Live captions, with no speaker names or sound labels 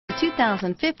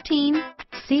2015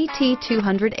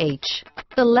 CT200H.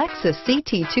 The Lexus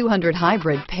CT200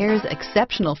 Hybrid pairs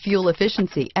exceptional fuel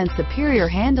efficiency and superior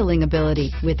handling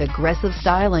ability with aggressive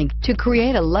styling to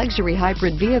create a luxury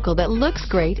hybrid vehicle that looks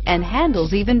great and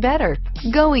handles even better.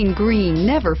 Going green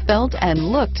never felt and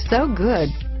looked so good.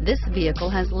 This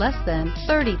vehicle has less than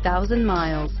 30,000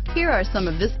 miles. Here are some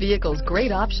of this vehicle's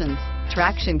great options: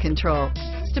 traction control,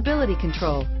 stability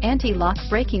control, anti-lock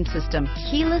braking system,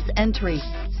 keyless entry,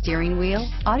 steering wheel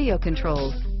audio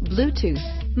controls, Bluetooth,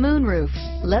 moonroof,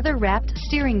 leather-wrapped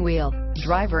steering wheel,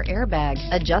 driver airbag,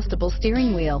 adjustable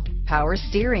steering wheel, power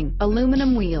steering,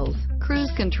 aluminum wheels,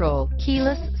 cruise control,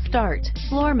 keyless start,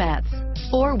 floor mats,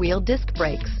 four-wheel disc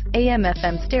brakes,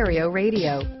 AM/FM stereo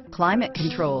radio, climate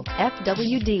control,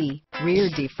 FWD, rear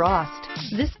defrost.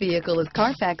 This vehicle is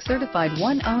Carfax certified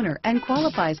one owner and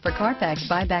qualifies for Carfax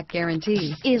buyback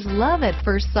guarantee. Is love at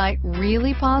first sight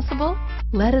really possible?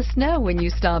 Let us know when you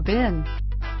stop in.